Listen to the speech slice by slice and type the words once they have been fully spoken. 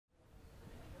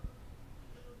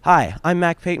Hi, I'm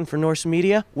Mac Payton for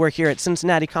NorseMedia. We're here at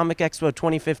Cincinnati Comic Expo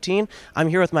 2015. I'm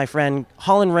here with my friend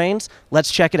Holland Rains.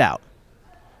 Let's check it out.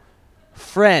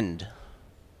 Friend.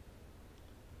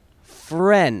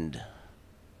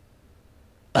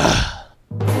 Ugh.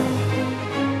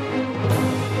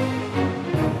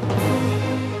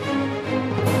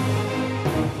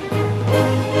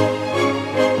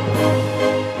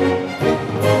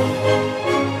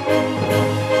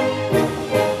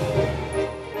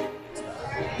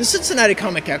 The Cincinnati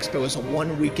Comic Expo is a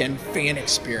one-weekend fan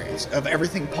experience of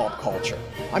everything pulp culture.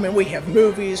 I mean, we have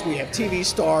movies, we have TV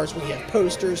stars, we have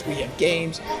posters, we have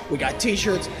games, we got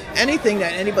t-shirts, anything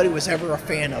that anybody was ever a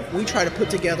fan of, we try to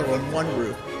put together on one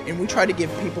roof, and we try to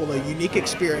give people a unique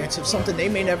experience of something they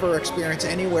may never experience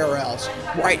anywhere else,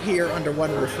 right here under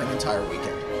one roof for an entire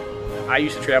weekend. I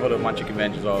used to travel to a bunch of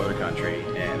conventions all over the country,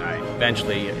 and I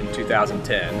eventually, in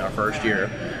 2010, our first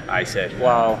year, I said,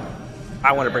 well,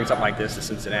 I want to bring something like this to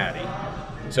Cincinnati.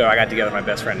 So I got together with my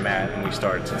best friend Matt, and we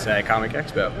started Cincinnati Comic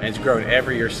Expo, and it's grown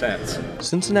every year since.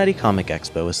 Cincinnati Comic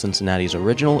Expo is Cincinnati's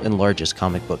original and largest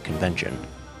comic book convention.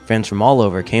 Fans from all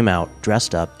over came out,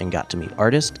 dressed up, and got to meet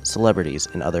artists, celebrities,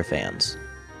 and other fans.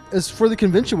 As for the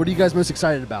convention, what are you guys most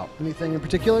excited about? Anything in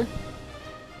particular?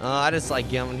 I just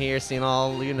like coming here, seeing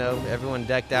all, everyone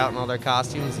decked out in all their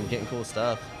costumes and getting cool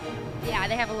stuff. Yeah,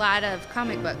 they have a lot of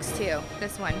comic books too,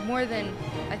 this one, more than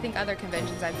I think other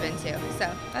conventions I've been to,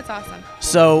 so that's awesome.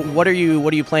 So what are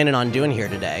you planning on doing here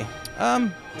today?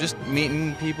 Just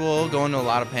meeting people, going to a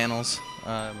lot of panels.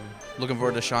 Looking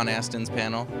forward to Sean Astin's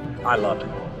panel. I love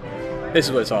it. This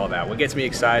is what it's all about. What gets me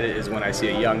excited is when I see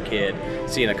a young kid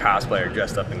seeing a cosplayer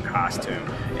dressed up in costume,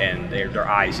 and their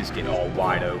eyes just get all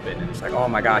wide open, and it's like, oh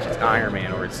my gosh, it's Iron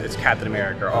Man, or it's Captain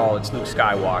America, or oh, it's Luke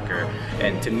Skywalker.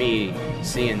 And to me,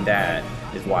 seeing that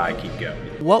is why I keep going.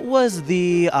 What was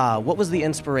the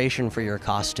inspiration for your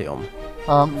costume?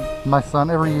 My son,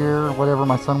 every year, whatever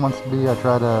my son wants to be, I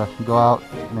try to go out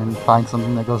and find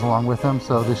something that goes along with him.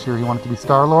 So this year he wanted to be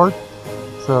Star-Lord,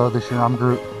 so this year I'm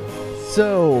Groot.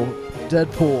 So,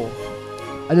 Deadpool.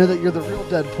 I know that you're the real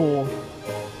Deadpool.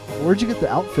 Where'd you get the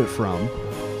outfit from?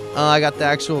 I got the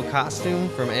actual costume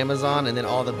from Amazon, and then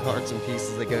all the parts and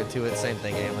pieces that go to it, same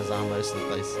thing, Amazon most of the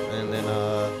place. And then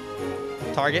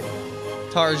Target.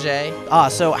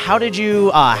 So how did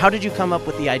you come up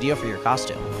with the idea for your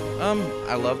costume?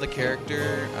 I love the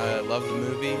character, I love the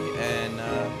movie, and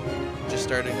just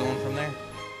started going from there.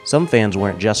 Some fans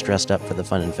weren't just dressed up for the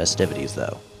fun and festivities,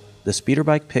 though. The speeder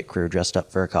bike pit crew dressed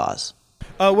up for a cause.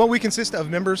 Well, we consist of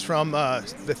members from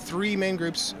the three main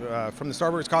groups from the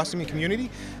Star Wars costuming community.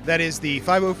 That is the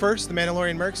 501st, the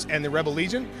Mandalorian Mercs, and the Rebel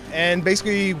Legion. And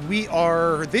basically, we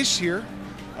are this year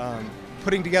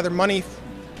putting together money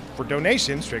for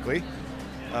donations, strictly,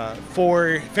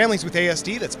 for families with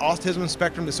ASD, that's autism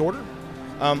spectrum disorder.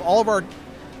 All of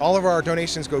our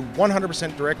donations go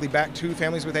 100% directly back to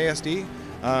families with ASD.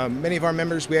 Many of our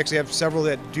members, we actually have several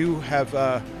that do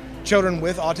have children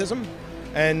with autism.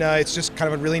 And it's just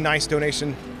kind of a really nice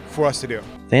donation for us to do.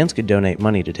 Fans could donate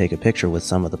money to take a picture with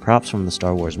some of the props from the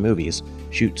Star Wars movies,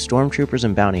 shoot stormtroopers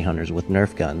and bounty hunters with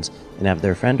Nerf guns, and have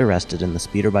their friend arrested in the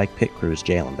speeder bike pit crew's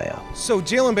jail and bail. So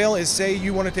jail and bail is, say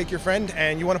you want to take your friend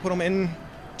and you want to put them in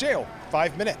jail,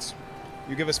 5 minutes.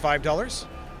 You give us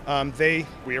 $5.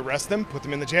 We arrest them, put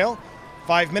them in the jail,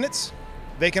 5 minutes.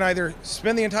 They can either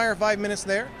spend the entire 5 minutes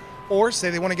there, or say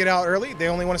they want to get out early, they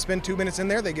only want to spend 2 minutes in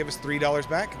there, they give us $3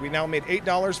 back. We now made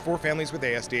 $8 for families with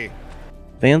ASD.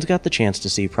 Fans got the chance to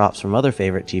see props from other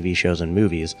favorite TV shows and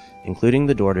movies, including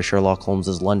the door to Sherlock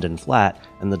Holmes' London flat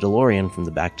and the DeLorean from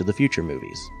the Back to the Future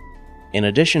movies. In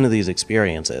addition to these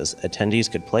experiences, attendees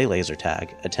could play laser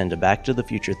tag, attend a Back to the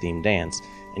Future themed dance,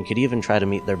 and could even try to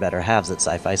meet their better halves at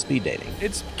Sci-Fi speed dating.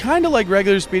 It's kind of like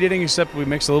regular speed dating, except we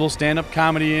mix a little stand-up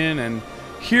comedy in, and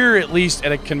here, at least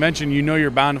at a convention, you know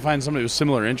you're bound to find somebody with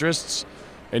similar interests.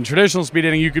 In traditional speed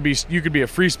dating, you could be a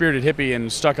free-spirited hippie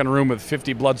and stuck in a room with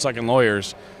 50 blood-sucking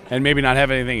lawyers and maybe not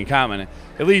have anything in common.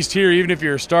 At least here, even if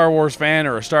you're a Star Wars fan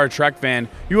or a Star Trek fan,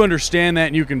 you understand that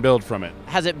and you can build from it.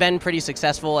 Has it been pretty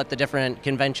successful at the different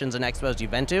conventions and expos you've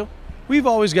been to? We've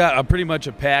always got pretty much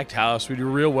a packed house. We do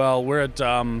real well. We're at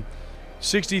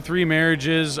 63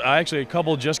 marriages. Actually, a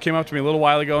couple just came up to me a little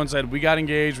while ago and said, we got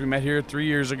engaged. We met here 3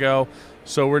 years ago.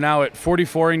 So we're now at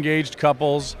 44 engaged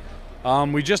couples.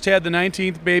 We just had the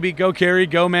 19th baby. Go Carrie,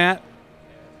 go Matt.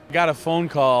 Got a phone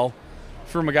call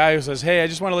from a guy who says, hey, I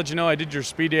just want to let you know I did your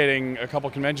speed dating a couple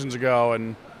conventions ago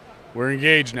and we're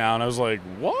engaged now. And I was like,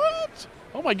 what?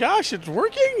 Oh my gosh, it's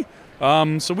working?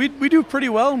 So we do pretty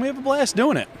well and we have a blast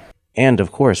doing it. And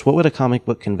of course, what would a comic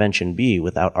book convention be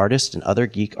without artists and other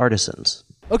geek artisans?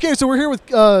 Okay, so we're here with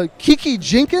Kiki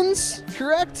Jenkins,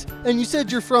 correct? And you said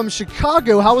you're from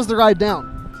Chicago. How was the ride down?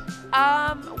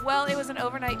 Well, it was an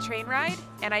overnight train ride,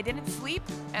 and I didn't sleep,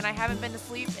 and I haven't been to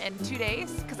sleep in 2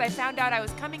 days because I found out I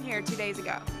was coming here 2 days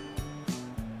ago.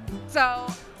 So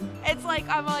it's like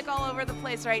I'm like all over the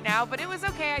place right now, but it was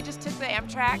okay. I just took the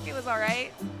Amtrak. It was all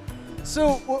right.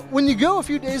 So when you go a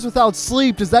few days without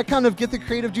sleep, does that kind of get the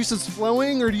creative juices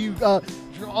flowing, or do you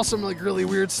draw some like really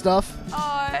weird stuff?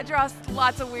 I draw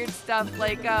lots of weird stuff.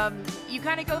 Like you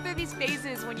kind of go through these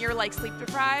phases when you're like sleep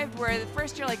deprived, where at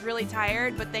first you're like really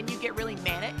tired, but then you get really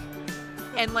manic,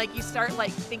 and like you start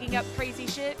like thinking up crazy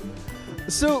shit.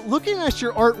 So looking at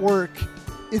your artwork,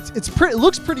 it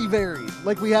looks pretty varied.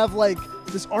 Like we have like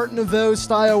this Art Nouveau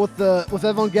style with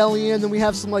Evangelion, then we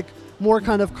have some like more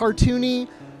kind of cartoony.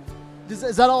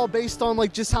 Is that all based on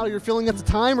like just how you're feeling at the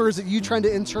time, or is it you trying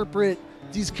to interpret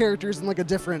these characters in like a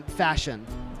different fashion?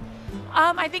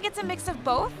 I think it's a mix of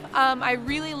both. I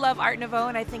really love Art Nouveau,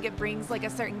 and I think it brings like a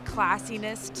certain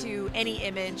classiness to any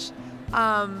image.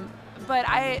 But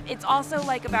it's also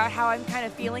like about how I'm kind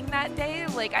of feeling that day.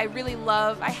 Like I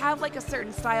have like a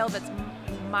certain style that's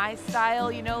my style,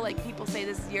 you know, like people say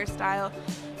this is your style.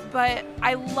 But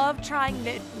I love trying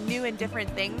new and different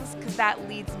things because that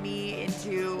leads me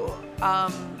into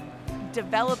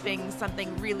developing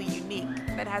something really unique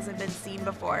that hasn't been seen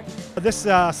before. This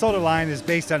soda line is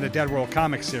based on the Deadworld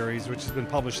comic series, which has been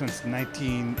published since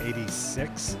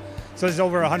 1986. So there's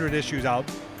over 100 issues out.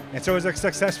 And so it was a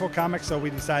successful comic, so we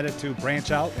decided to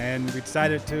branch out and we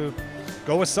decided to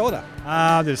go with soda.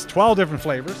 There's 12 different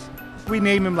flavors. We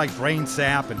name them like Brain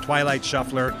Sap and Twilight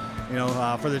Shuffler, you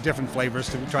know, for the different flavors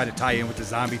to try to tie in with the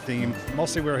zombie theme.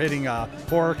 Mostly we're hitting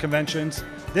horror conventions.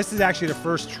 This is actually the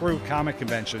first true comic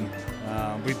convention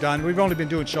we've only been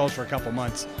doing shows for a couple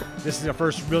months. This is the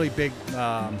first really big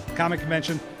comic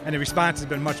convention, and the response has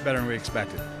been much better than we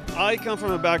expected. I come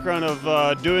from a background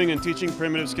of doing and teaching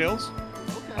primitive skills.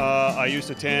 I used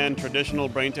to tan traditional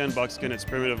brain tan buckskin. It's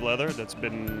primitive leather.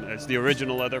 It's the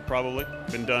original leather probably.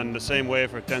 Been done the same way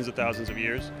for tens of thousands of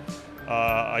years.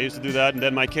 I used to do that, and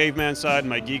then my caveman side and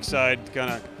my geek side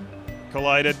kind of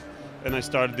collided, and I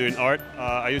started doing art.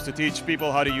 I used to teach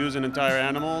people how to use an entire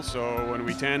animal, so when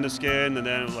we tan the skin, and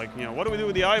then like, you know, what do we do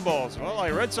with the eyeballs? Well, I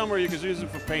read somewhere you could use it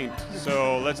for paint,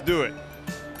 so let's do it.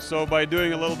 So by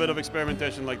doing a little bit of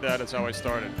experimentation like that, that's how I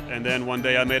started. And then one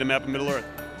day I made a map of Middle-earth.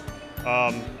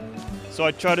 So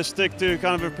I try to stick to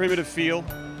kind of a primitive feel.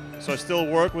 So I still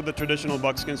work with the traditional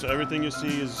buckskin, so everything you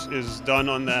see is done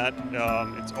on that.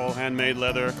 It's all handmade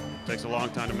leather. It takes a long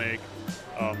time to make.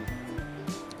 A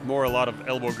lot of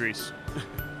elbow grease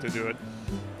to do it.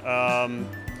 And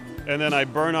then I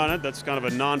burn on it. That's kind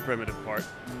of a non-primitive part.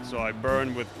 So I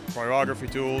burn with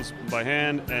pyrography tools by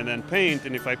hand, and then paint.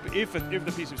 And if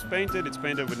the piece is painted, it's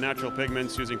painted with natural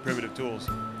pigments using primitive tools.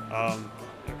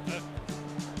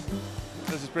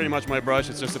 This is pretty much my brush.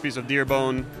 It's just a piece of deer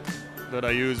bone that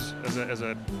I use as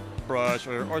a brush,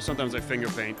 or sometimes I finger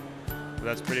paint. But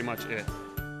that's pretty much it.